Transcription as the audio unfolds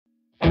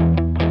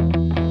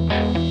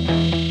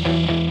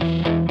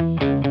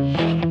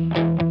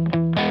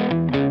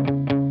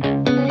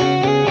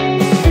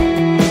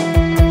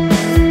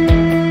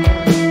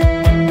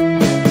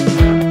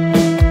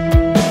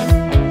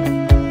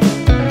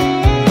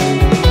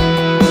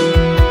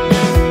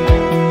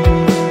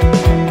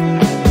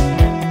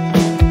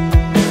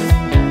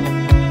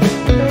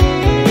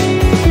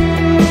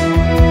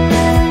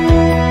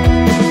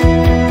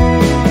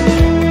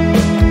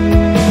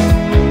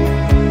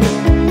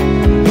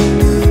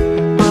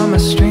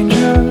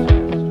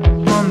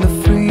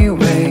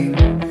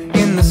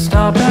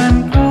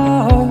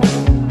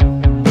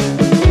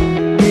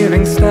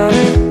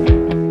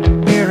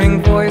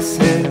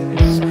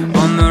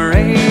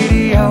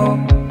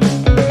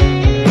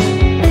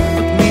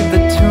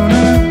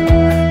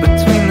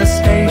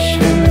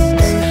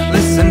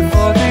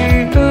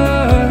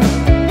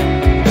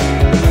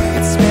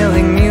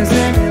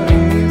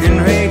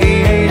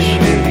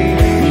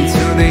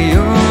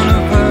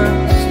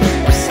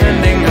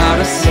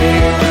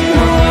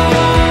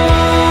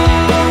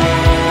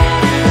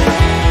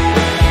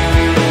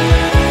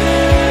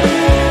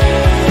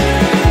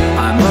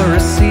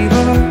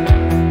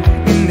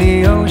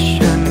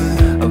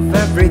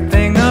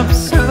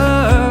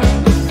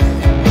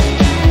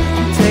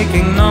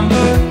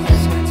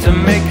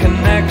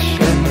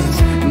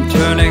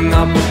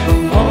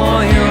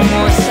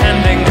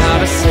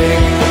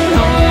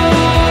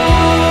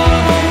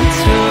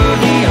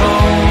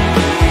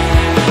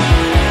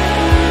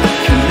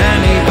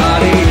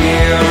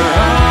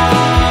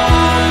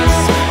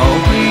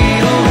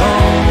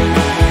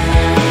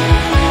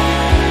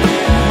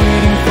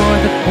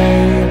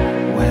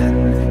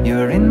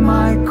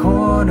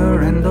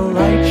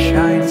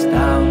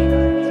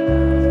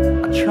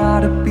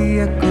be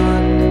a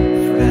good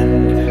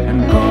friend and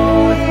go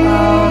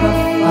without a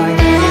fight.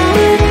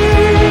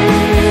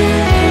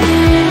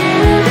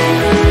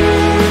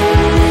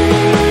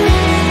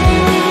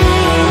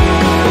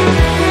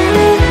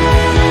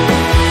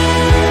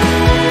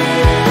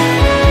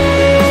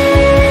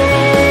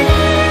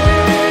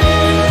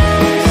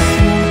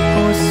 Sink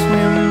or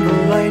swim, the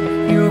light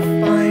you'll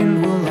find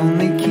will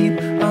only keep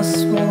us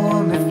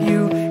warm if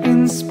you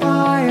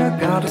inspire.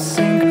 Gotta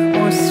sink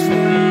or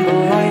swim, the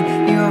light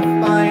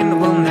you'll find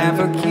will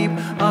never keep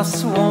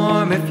us warm.